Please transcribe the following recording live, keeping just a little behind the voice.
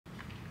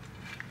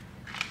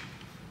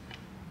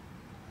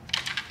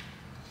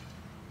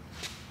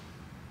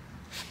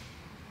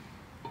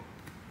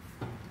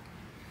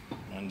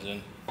blends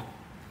in.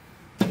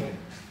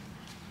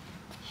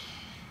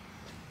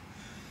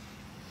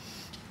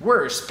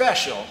 We're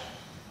special.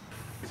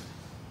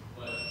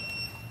 But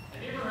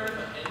have you ever heard of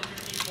an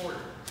N54?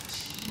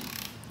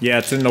 Yeah,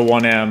 it's in the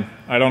 1M.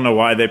 I don't know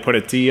why they put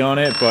a T on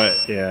it,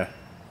 but yeah.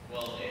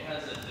 Well, it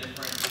has a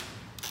different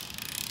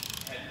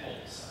head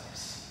bolt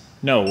size.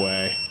 No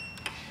way.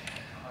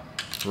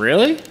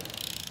 Really?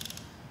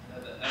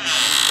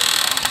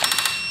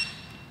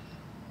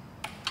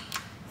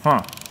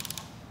 Huh.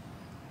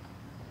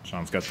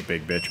 Sean's got the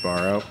big bitch bar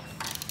out.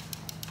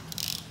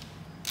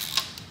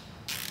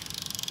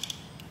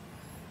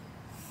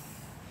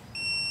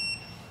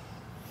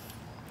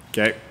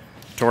 Okay,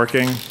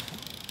 torquing,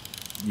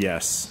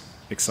 yes,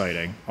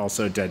 exciting.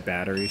 Also dead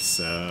battery,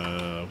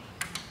 so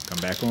come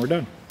back when we're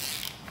done.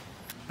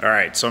 All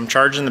right, so I'm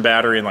charging the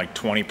battery in like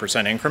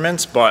 20%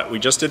 increments, but we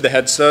just did the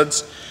head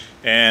studs,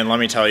 and let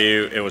me tell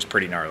you, it was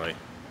pretty gnarly.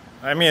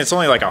 I mean, it's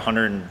only like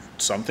 100 and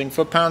something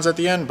foot-pounds at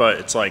the end, but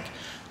it's like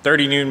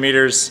 30 newton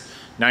meters,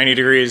 90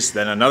 degrees,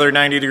 then another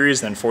 90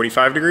 degrees, then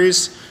 45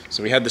 degrees.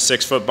 So we had the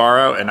 6-foot bar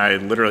out, and I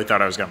literally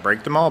thought I was gonna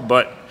break them all,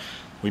 but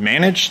we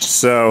managed,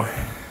 so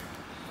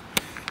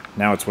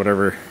now it's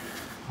whatever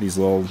these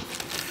little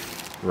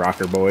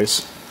rocker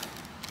boys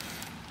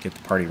get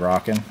the party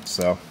rocking.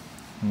 So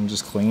I'm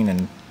just clean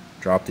and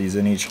drop these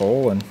in each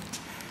hole and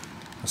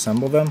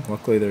assemble them.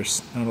 Luckily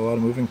there's not a lot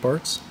of moving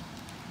parts.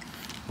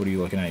 What are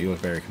you looking at? You look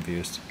very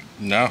confused.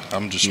 No,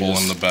 I'm just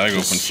holding the bag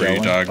open for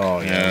you, dog. Oh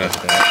yeah, look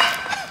at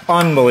that.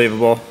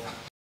 Unbelievable.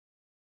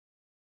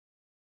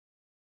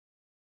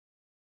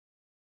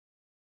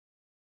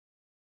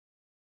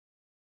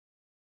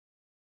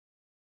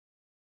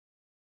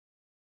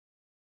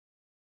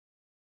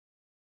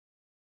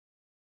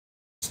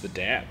 The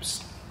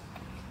dabs.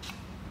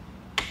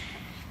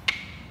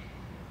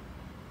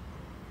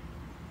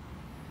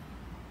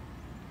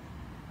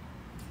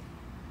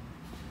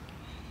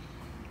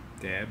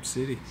 Dab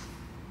City.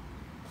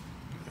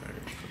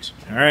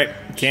 All right,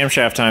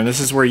 camshaft time.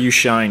 This is where you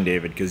shine,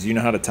 David, because you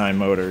know how to time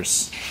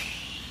motors.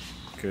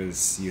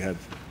 Because you had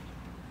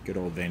good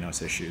old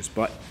Vanos issues,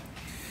 but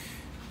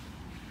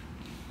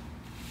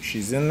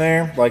she's in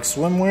there like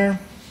swimwear.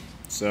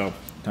 So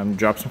time to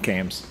drop some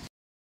cams.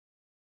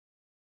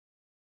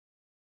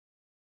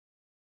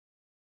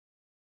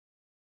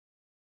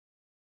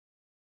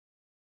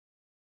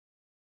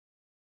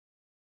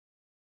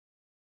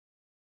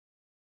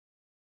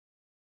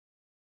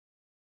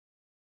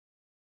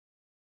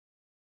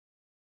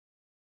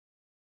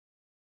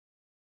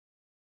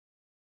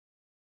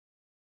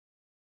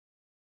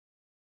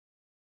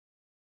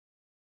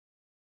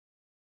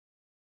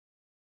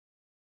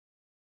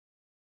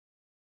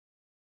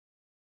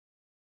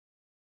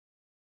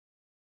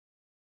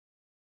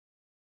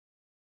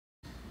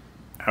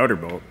 Outer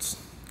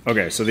bolts.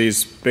 Okay, so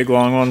these big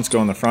long ones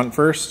go in the front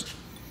first.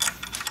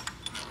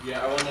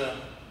 Yeah, I want to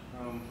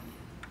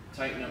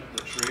tighten up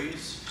the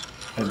trays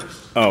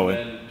first. Oh, and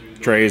then do the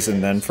trays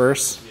and then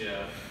first?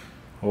 Yeah.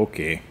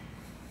 Okay.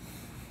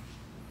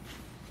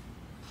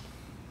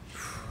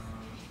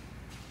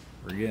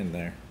 We're getting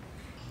there.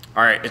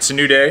 All right, it's a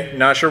new day.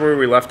 Not sure where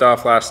we left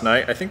off last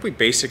night. I think we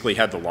basically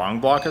had the long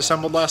block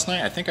assembled last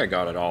night. I think I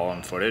got it all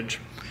on footage.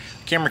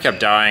 The camera kept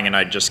dying and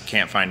I just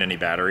can't find any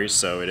batteries,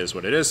 so it is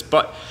what it is.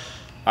 But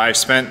I've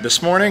spent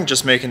this morning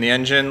just making the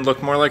engine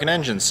look more like an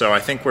engine. So I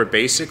think we're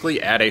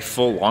basically at a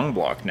full long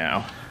block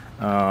now.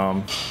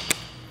 I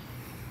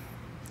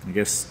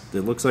guess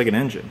it looks like an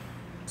engine.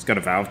 It's got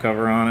a valve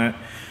cover on it.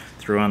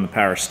 Threw on the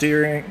power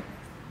steering.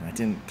 I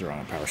didn't throw on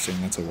a power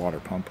steering, that's a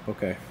water pump.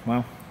 Okay,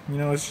 well, you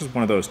know, it's just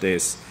one of those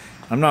days.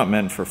 I'm not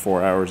meant for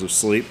 4 hours of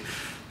sleep.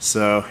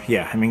 So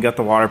yeah, I mean, got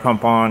the water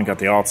pump on, got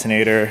the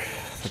alternator,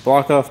 the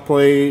block off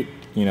plate,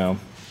 you know,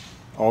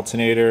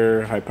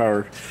 alternator, high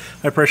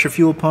pressure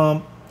fuel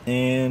pump,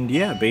 and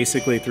yeah,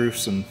 basically threw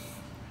some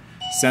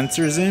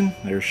sensors in.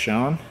 There's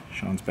Sean.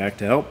 Sean's back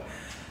to help.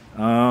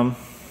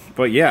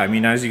 But yeah, I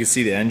mean, as you can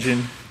see, the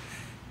engine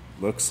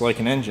looks like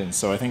an engine.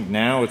 So I think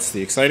now it's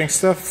the exciting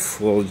stuff.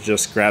 We'll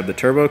just grab the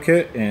turbo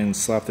kit and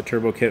slap the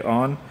turbo kit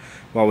on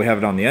while we have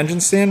it on the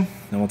engine stand.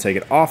 Then we'll take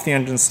it off the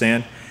engine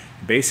stand,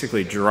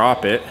 basically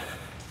drop it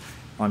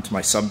onto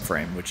my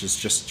subframe, which is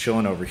just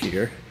chilling over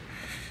here,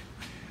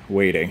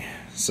 waiting.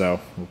 So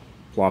we'll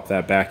plop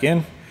that back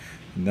in,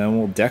 and then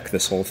we'll deck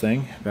this whole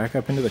thing back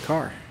up into the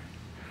car.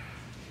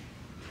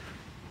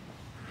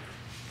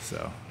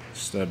 So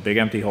just a big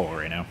empty hole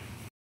right now.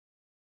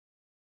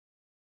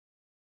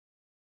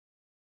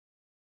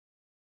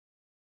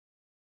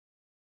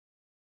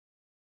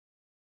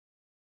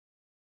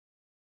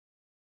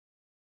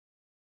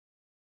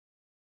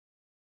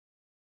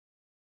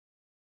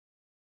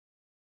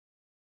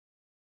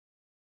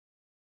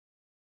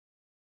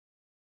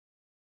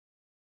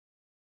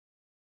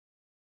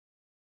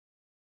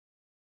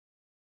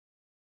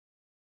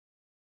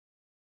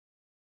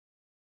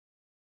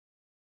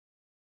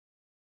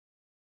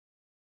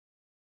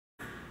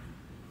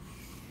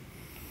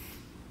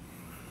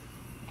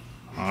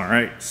 All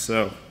right,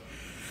 so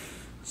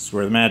this is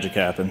where the magic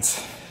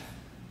happens.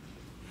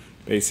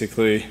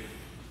 Basically,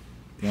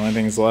 The only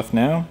things left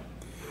now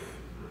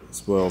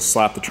is we'll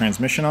slap the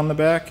transmission on the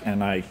back,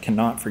 and I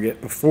cannot forget,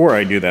 before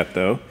I do that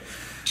though,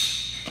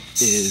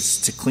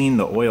 is to clean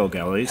the oil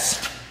gullies.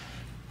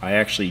 I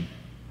actually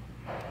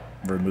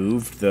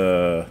removed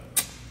the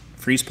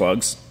freeze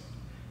plugs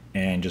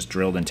and just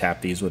drilled and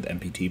tapped these with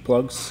MPT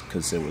plugs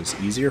because it was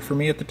easier for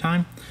me at the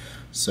time.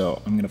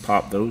 So I'm gonna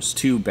pop those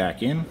two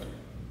back in,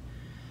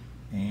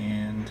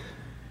 and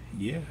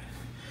yeah,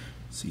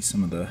 see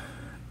some of the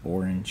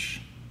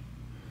orange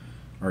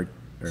or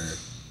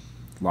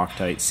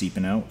Loctite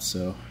seeping out,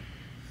 so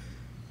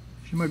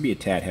it might be a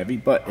tad heavy,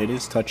 but it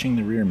is touching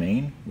the rear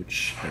main,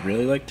 which I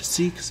really like to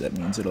see because that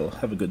means it'll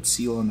have a good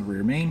seal on the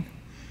rear main.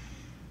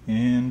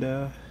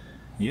 And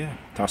yeah,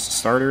 toss the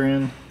starter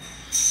in.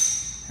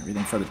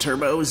 Everything for the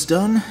turbo is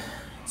done.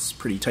 It's a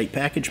pretty tight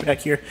package back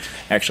here.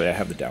 Actually, I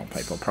have the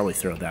downpipe. I'll probably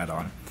throw that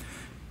on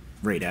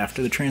right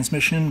after the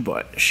transmission,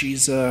 but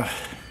she's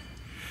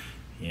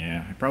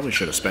yeah, I probably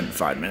should have spent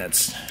 5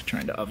 minutes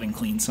trying to oven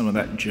clean some of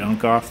that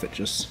junk off that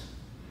just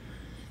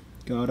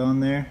got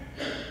on there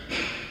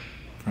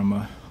from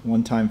a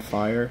one-time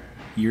fire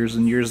years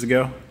and years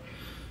ago.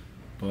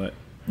 But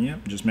yeah,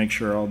 just make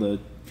sure all the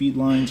feed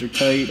lines are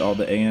tight, all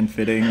the AN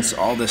fittings,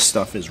 all this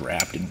stuff is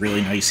wrapped in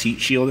really nice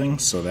heat shielding,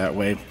 so that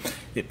way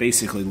it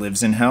basically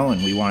lives in hell,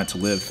 and we want it to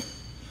live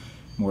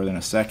more than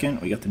a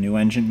second. We got the new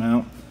engine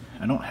mount.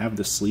 I don't have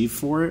the sleeve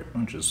for it,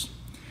 which is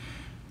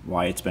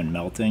why it's been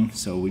melting,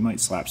 so we might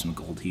slap some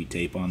gold heat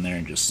tape on there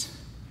and just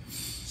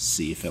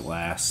see if it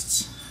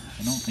lasts.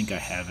 I don't think I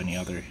have any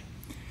other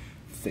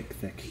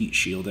thick heat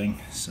shielding,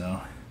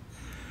 so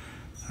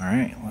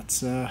alright,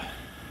 let's ooh,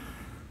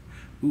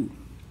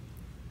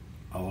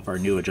 all of our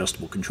new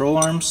adjustable control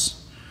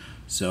arms.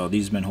 So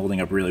these have been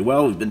holding up really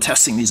well. We've been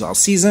testing these all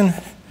season.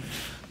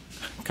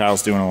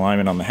 Kyle's doing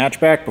alignment on the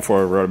hatchback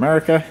before Road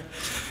America.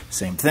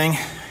 Same thing.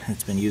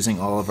 It's been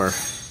using all of our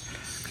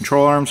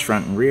control arms,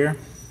 front and rear.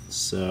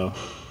 So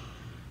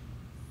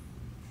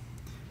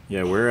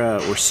yeah,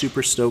 we're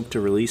super stoked to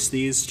release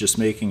these. Just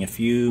making a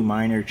few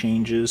minor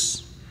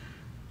changes.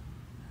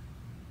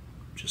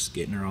 Just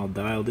getting her all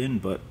dialed in,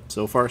 but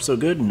so far so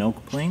good, no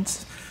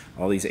complaints.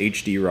 All these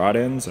HD rod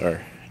ends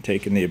are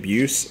taking the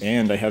abuse,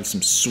 and I have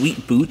some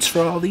sweet boots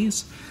for all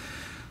these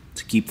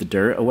to keep the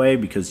dirt away,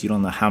 because you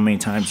don't know how many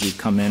times we've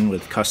come in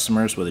with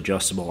customers with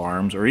adjustable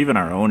arms, or even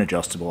our own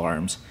adjustable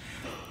arms,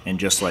 and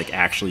just like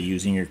actually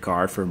using your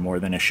car for more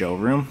than a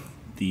showroom,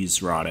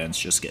 these rod ends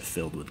just get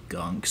filled with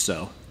gunk.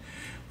 So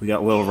we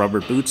got little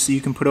rubber boots that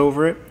you can put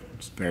over it.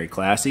 It's very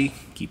classy,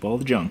 keep all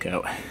the junk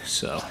out.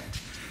 So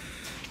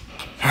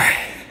alright,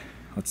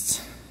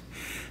 let's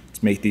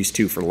make these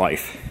two for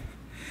life.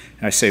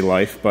 I say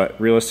life, but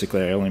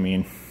realistically I only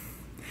mean,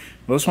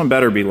 well, this one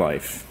better be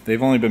life.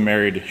 They've only been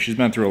married, she's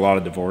been through a lot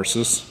of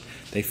divorces.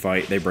 They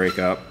fight, they break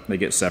up, they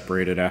get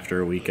separated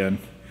after a weekend.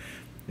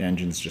 The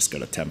engine's just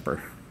got a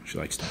temper. She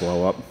likes to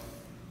blow up.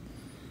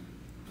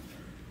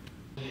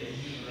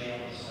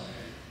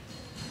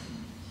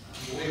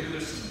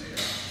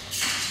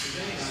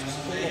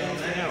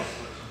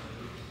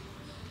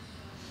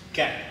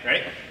 Okay,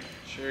 ready?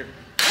 Sure.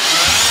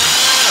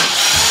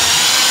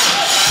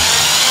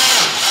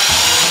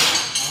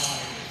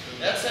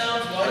 That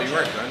sounds like. Oh, you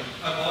weren't done.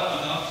 I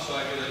bought enough so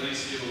I could at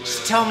least give away.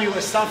 Just tell me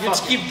what stuff. Let's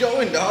keep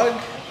going, dog.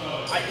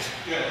 Not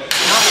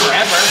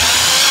forever.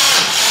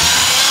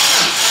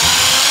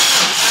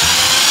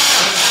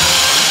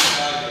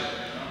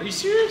 Are you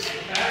serious?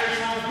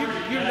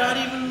 You're not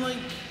even like.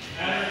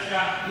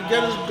 You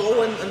gotta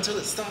go until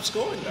it stops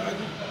going, dog.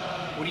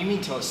 What do you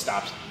mean till it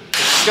stops? It's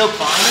still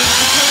climbing?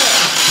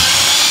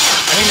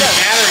 I mean, the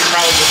battery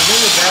probably would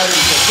Bring the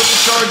battery. Put the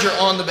charger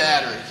on the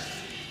battery.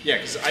 Yeah,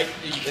 because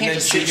you can't then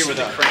just sit here with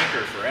a stuck.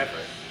 cranker forever.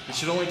 It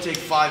should only take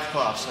 5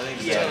 puffs. I think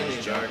it's Yeah, telling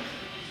you, Jack.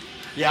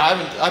 Yeah,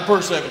 I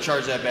personally haven't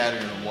charged that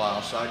battery in a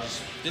while, so I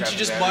just. Didn't you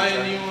just buy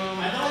a new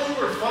I thought you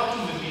were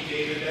fucking with me,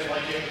 David, that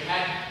like it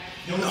had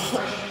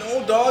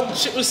No, dog. The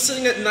shit was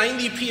sitting at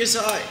 90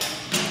 psi.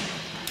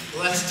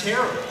 Well, that's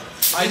terrible.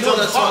 I know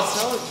that's what I'm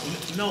telling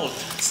you. No,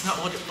 that's not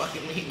what it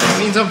fucking means. It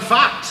means I'm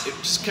fucked. It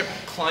just kept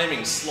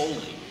climbing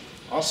slowly.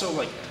 Also,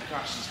 like,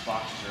 gosh, these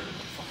boxes are the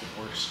fucking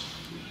worst.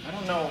 I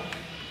don't know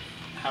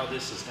how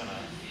this is gonna,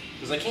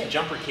 because I can't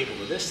jumper cable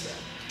to this thing.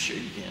 Sure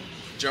you can.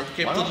 Jumper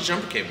cable to the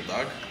jumper cable,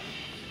 dog.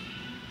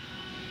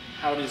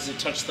 How does it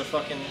touch the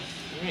fucking,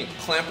 What do you mean?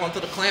 Clamp onto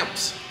the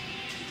clamps.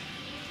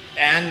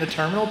 and the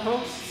terminal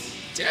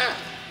posts? Yeah.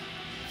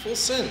 Full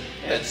sin.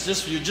 It's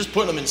just you're just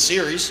putting them in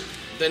series.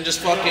 Then just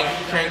fucking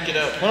crank it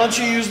up. Why don't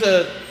you use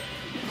the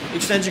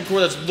extension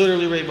cord that's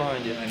literally right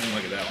behind you? I didn't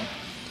look at that one.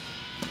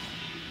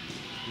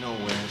 No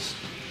ways.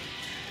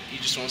 He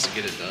just wants to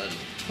get it done.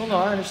 Well, no,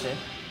 I understand.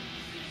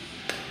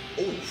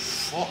 Oh,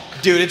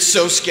 fuck. Dude, it's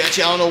so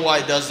sketchy. I don't know why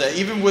it does that.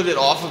 Even with it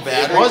off a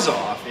battery. It was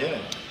off, yeah.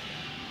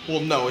 Well,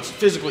 no, it's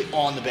physically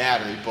on the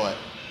battery, but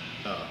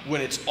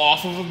when it's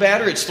off of a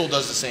battery, it still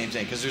does the same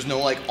thing because there's no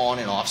like on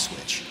and off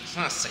switch. It's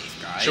not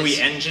safe, guys. Should we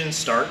engine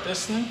start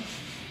this thing?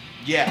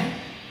 Yeah.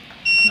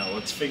 No,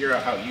 let's figure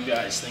out how you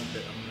guys think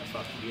that I'm gonna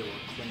fucking be able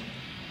to clean it.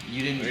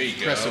 You didn't There you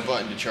press go. the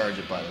button to charge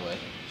it, by the way.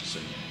 Just so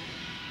you know.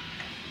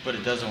 But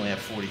it does only have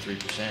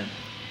 43%.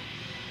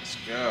 Let's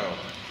go.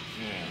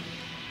 Yeah.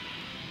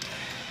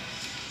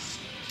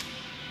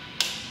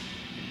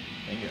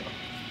 There you go.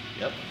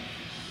 Yep.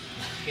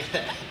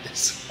 Yeah,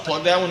 this one.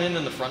 Plug that one in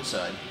on the front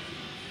side,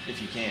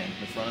 if you can.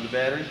 The front of the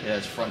battery, it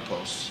has front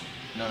posts.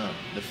 No,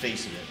 the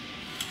face of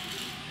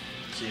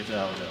it. See if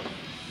that'll go.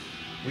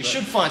 We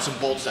should find some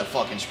bolts that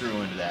fucking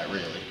screw into that,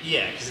 really.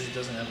 Yeah, because it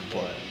doesn't have a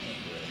bolt.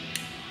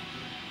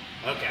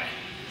 Okay.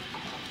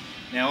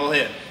 Now we'll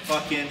hit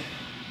fucking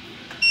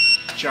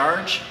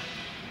charge.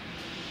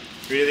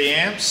 3 of the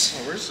amps.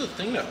 Oh, where's the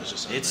thing that was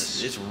just on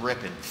this? It's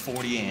ripping.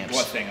 40 amps.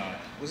 What thing on it?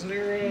 Wasn't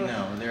there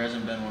No, there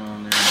hasn't been one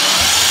on there.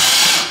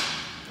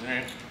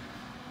 Alright.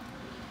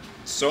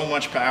 So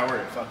much power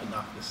to fucking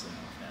knock this thing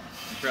off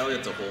now. You probably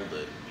have to hold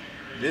it.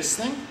 This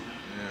thing?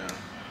 Yeah.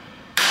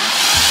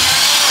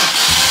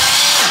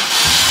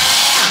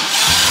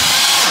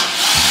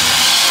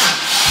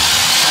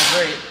 Not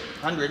great.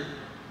 100.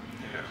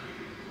 Yeah.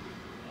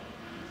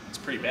 It's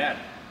pretty bad.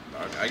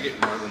 Dog, I get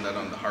more than that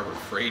on the Harbor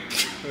Freight.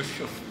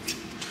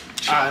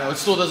 I don't know, it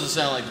still doesn't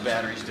sound like the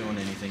battery's doing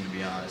anything, to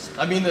be honest.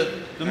 I mean,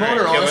 the All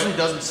motor right, kill honestly it.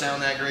 doesn't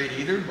sound that great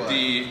either, but...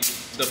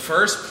 the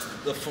first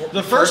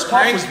pump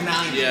crank was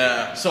 90.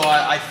 Yeah. So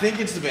I think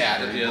it's the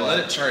battery. Yeah, but let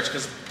it charge,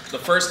 because the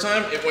first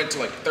time it went to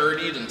like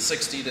 30, then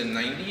 60, then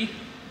 90.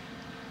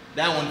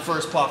 That one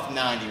first puffed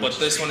 90. But which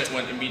this one it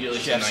went immediately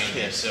to Chef's 90.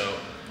 kiss. So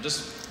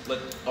just let.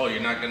 Oh,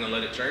 you're not gonna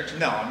let it charge?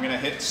 No, I'm gonna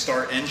hit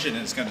start engine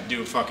and it's gonna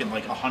do fucking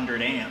like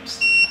 100 amps.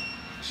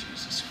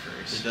 Jesus It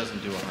Christ.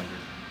 doesn't do 100.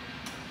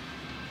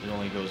 It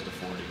only goes to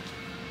 40.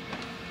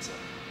 So,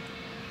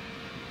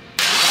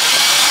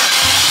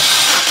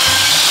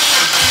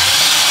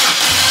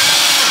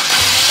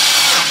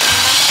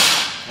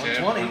 Okay,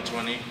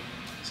 120. 120.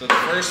 So the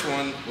first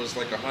one was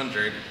like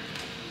 100.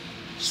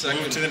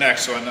 Second. move to the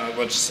next one.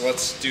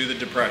 Let's do the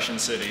Depression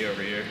City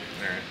over here.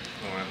 All right.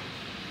 Hold on.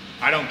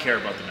 I don't care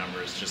about the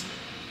numbers. Just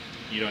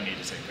you don't need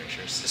to take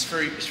pictures. It's for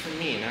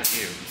me, not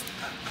you.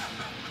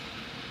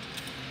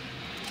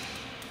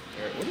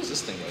 All right. What is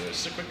this thing? By the way?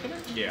 Is it a quick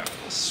connect? Yeah.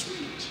 Oh,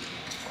 sweet.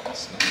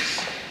 That's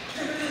nice.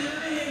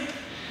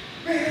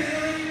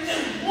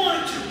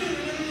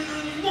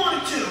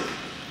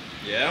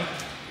 Yeah.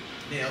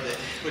 Nailed it.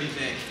 What do you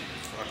think?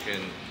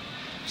 Fucking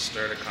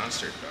start a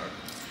concert, dog.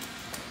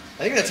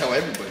 I think that's how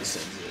everybody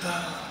sings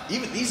it.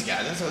 Even these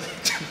guys, that's how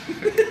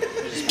they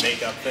do. Just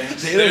make up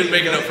things. They've been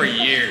making up for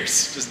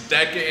years, just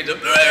decades of.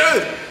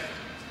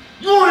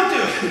 You want to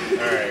do it?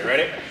 All right,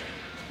 ready?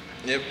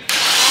 Yep.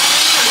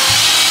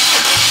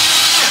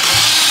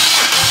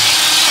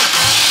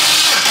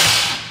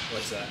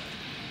 What's that?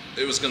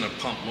 It was gonna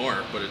pump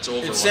more, but it's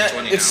over It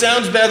 120 now.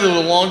 sounds better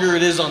the longer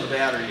it is on the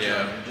battery.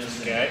 Yeah.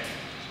 Just- Okay.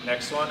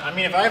 Next one. I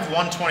mean, if I have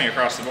 120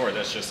 across the board,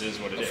 that just is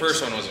what it The is.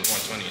 first one wasn't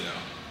 120 though.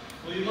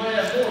 Well, you might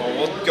have more.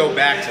 Well, we'll go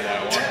back to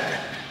that one.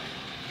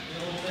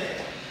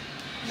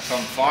 If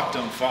I'm fucked,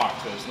 I'm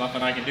fucked. There's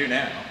nothing I can do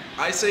now.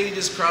 I say you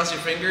just cross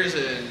your fingers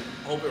and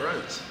hope it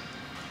runs.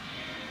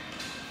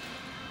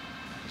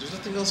 There's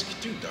nothing else you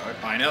can do, dog.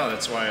 I know.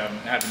 That's why I'm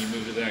having you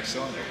move to the next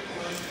cylinder.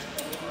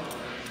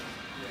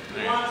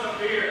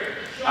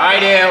 I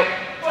do.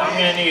 I'm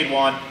gonna need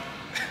one.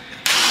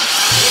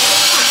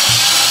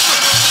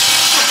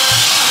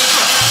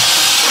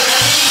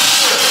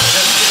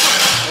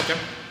 Okay.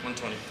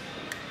 120.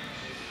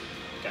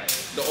 Okay.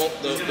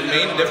 The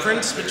main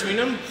difference between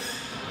them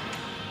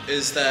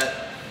is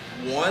that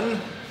 1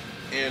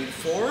 and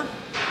 4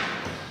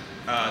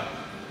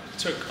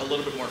 took a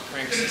little bit more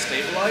cranks to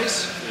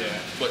stabilize, Yeah.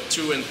 but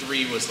 2 and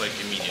 3 was like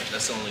immediate.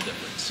 That's the only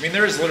difference. I mean,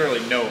 there is literally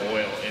no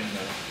oil in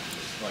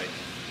the, like,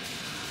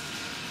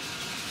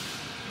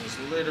 It's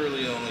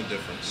literally the only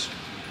difference.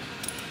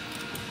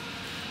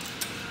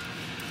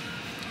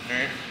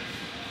 Alright.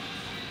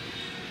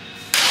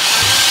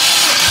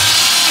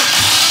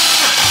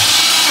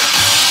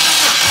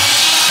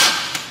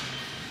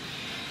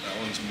 That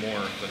one's more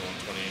than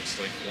 120. It's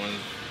like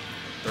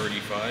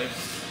 135.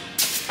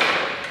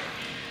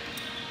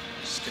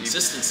 Just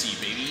consistency,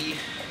 baby.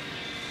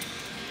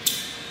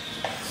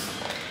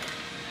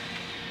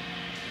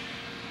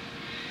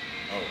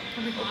 Oh,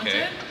 Are we okay.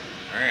 haunted?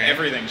 Alright.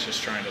 everything's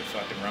just trying to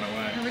fucking run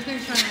away.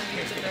 Everything's trying to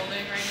leave the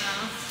building right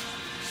now.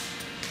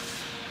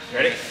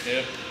 Ready?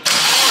 Yep.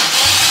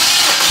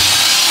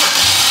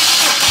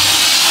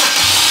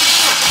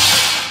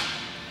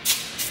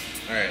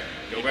 Alright.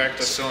 Go back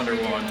to cylinder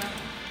one.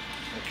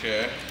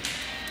 Okay.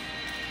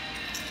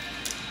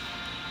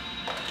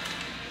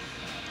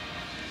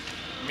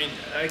 I mean,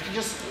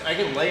 I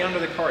can lay under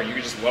the car. You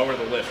can just lower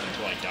the lift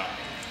until I die.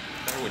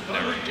 I would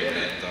never do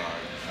that, dog.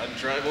 I'd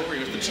drive over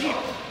you with the Jeep.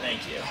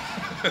 Thank you.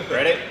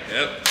 Ready?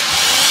 Yep.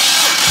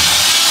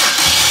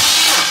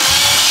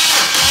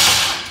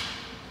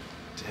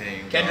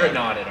 Dang. Kendra dog.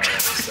 nodded already.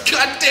 So.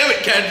 God damn it,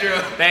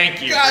 Kendra.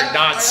 Thank you God, for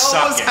not I sucking.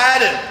 almost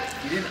had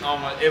it. You didn't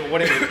almost.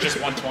 What is it? Just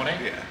 120?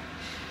 Yeah.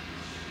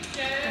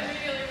 Yeah, it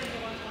immediately went to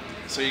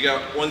 120. So you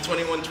got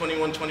 120, 120,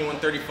 120,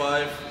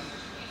 135.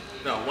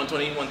 No,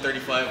 120,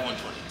 135,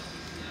 120.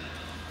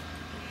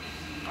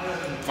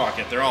 Fuck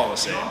it, they're all the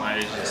same.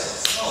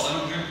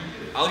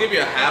 I'll give you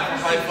a half a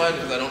high five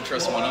because I don't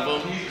trust one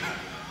of them.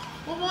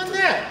 What won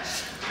that?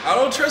 I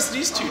don't trust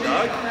these two,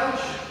 dog.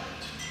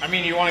 I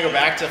mean, you want to go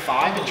back to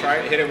 5 and try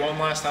hit it one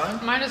last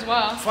time? Might as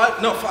well.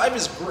 5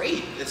 is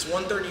great. It's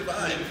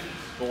 135.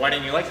 But why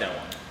didn't you like that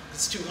one?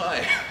 It's too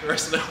high. The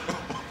rest of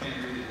them.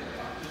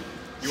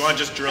 You want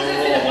to just drill a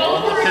little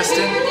hole in the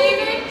piston?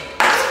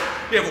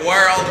 Yeah, but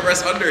why are all the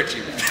rest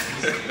underachievers?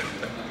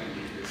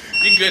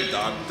 You good,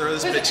 dog. Throw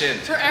this bitch in.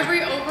 For every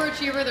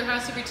overachiever, there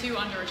has to be 2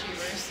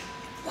 underachievers.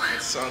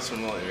 That sounds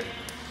familiar.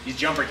 These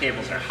jumper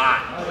cables are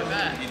hot. I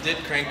bet. You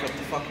did crank up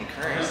the fucking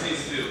current.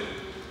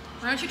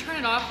 Why don't you turn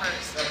it off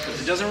first?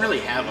 Because it doesn't really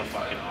have a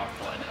fucking off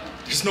button.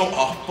 There's no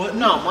off button?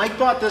 No, Mike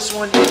bought this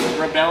one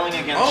rebelling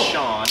against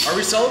Sean. Are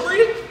we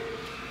celebrating?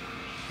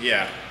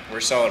 Yeah, we're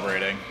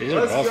celebrating. These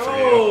are both for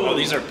you. Oh,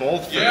 these are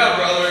both for you.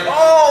 brother.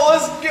 Oh,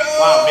 let's go!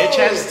 Wow, Mitch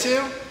has 2?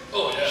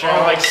 Oh, yeah. Sure,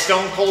 like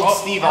Stone Cold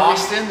Steve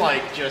Austin,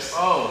 like just...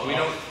 Oh, we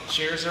don't...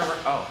 Cheers over...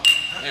 Oh.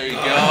 There you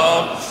go.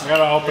 I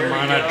gotta open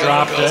mine, I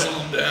dropped it.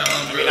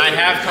 I mean, I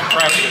have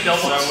compression, so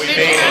we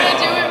They made try to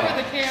it. do it for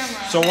the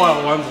camera. So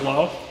what, one's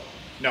low?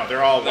 No,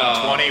 they're all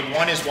 120.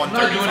 One is I'm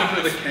not doing it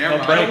for 135. the camera.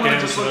 The I don't want break it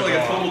to just dance look like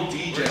a will go total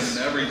degen and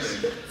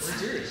everything.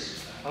 Where's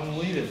yours? I'm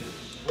leading.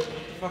 What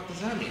the fuck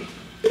does that mean?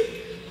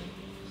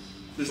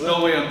 There's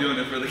no way I'm doing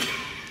it for the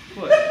camera.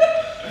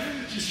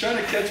 What? She's trying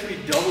to catch me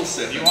double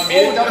sipping. You want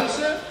me to double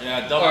sip?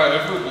 Yeah, double.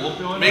 Alright, if we're both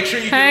doing Make it. sure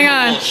you Hang do the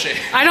on. bullshit.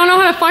 I don't know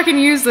how to fucking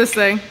use this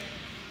thing.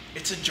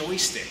 It's a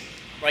joystick.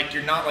 Like,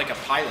 you're not like a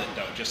pilot,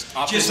 though. Just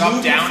up Just is up,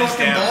 move your down is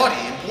fucking down. body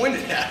and point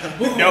it at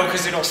him. No,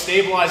 because it'll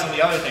stabilize on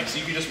the other thing, so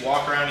you can just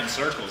walk around in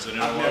circles and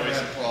it'll I've never always...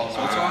 had problems.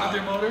 What's wrong with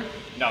your motor?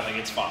 Nothing,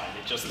 it's fine.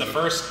 It just,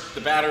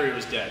 the battery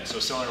was dead, so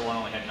cylinder 1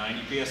 only had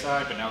 90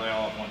 PSI, but now they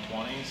all have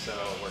 120, so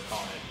we're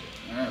calling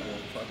it. Alright, well,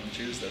 fucking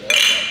choose that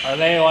out. Are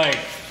they like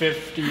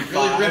 55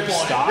 Really rip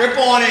on stock? it. Rip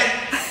on it.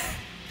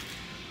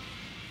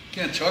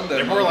 Can't chug that.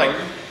 They're more like...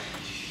 motherfucker.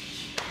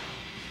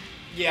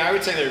 Yeah, I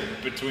would say they're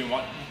between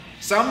one...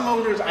 Some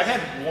motors, I've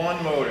had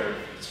one motor.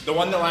 The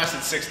one that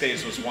lasted 6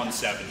 days was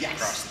 170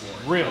 across the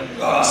board. Really?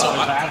 So Is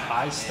that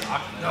high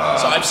stock?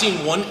 So I've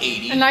seen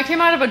 180, And I came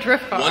out of a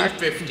drift car.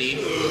 150,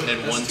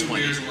 and That's 2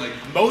 years 120. and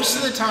like. Most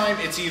of the time,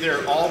 it's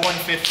either all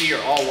 150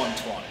 or all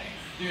 120.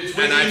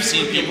 And I've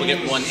seen people get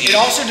 180. It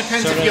also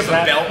depends So if you does have a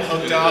that- belt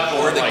hooked up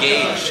or the like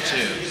gauge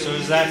too. So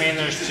does that mean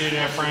there's 2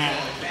 different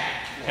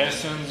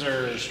pistons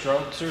or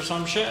strokes or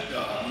some shit?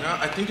 No,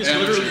 I think it's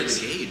literally the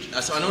gauge.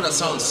 I know that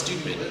sounds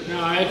stupid.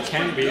 No, it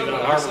can be. The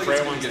Harbor like Freight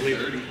it's ones gonna get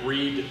dirty.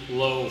 read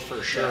low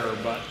for sure,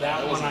 but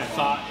that one I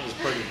thought is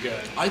pretty good.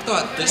 I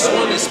thought this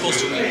one is supposed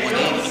to be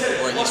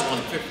 180 or at least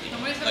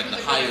 150, like the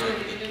higher.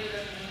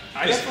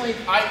 I definitely,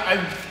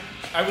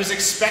 I was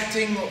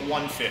expecting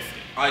 150.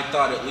 I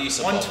thought at least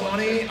above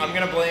 120, I'm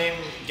gonna blame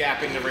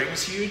gapping the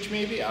rings huge,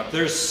 maybe. I don't know.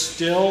 There's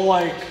still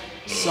like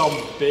some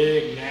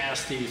big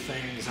nasty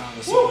things on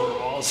the cylinder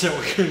walls that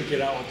we couldn't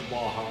get out with the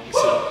ball hung.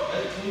 So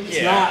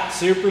it's not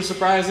super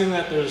surprising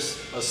that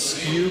there's a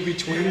skew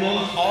between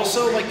them.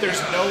 Also, like,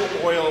 there's no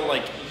oil,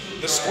 like,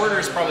 the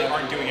squirters probably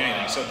aren't doing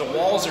anything, so the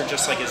walls are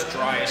just like as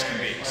dry as can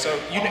be. So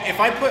if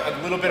I put a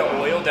little bit of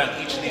oil down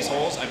each of these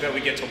holes, I bet we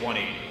get to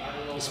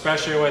 180.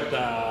 Especially with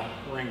the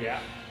ring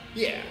gap.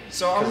 Yeah,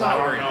 so I'm 'Cause I not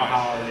don't worried know about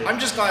how it. they I'm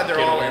just glad they're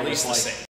get all away at with, least the like, same.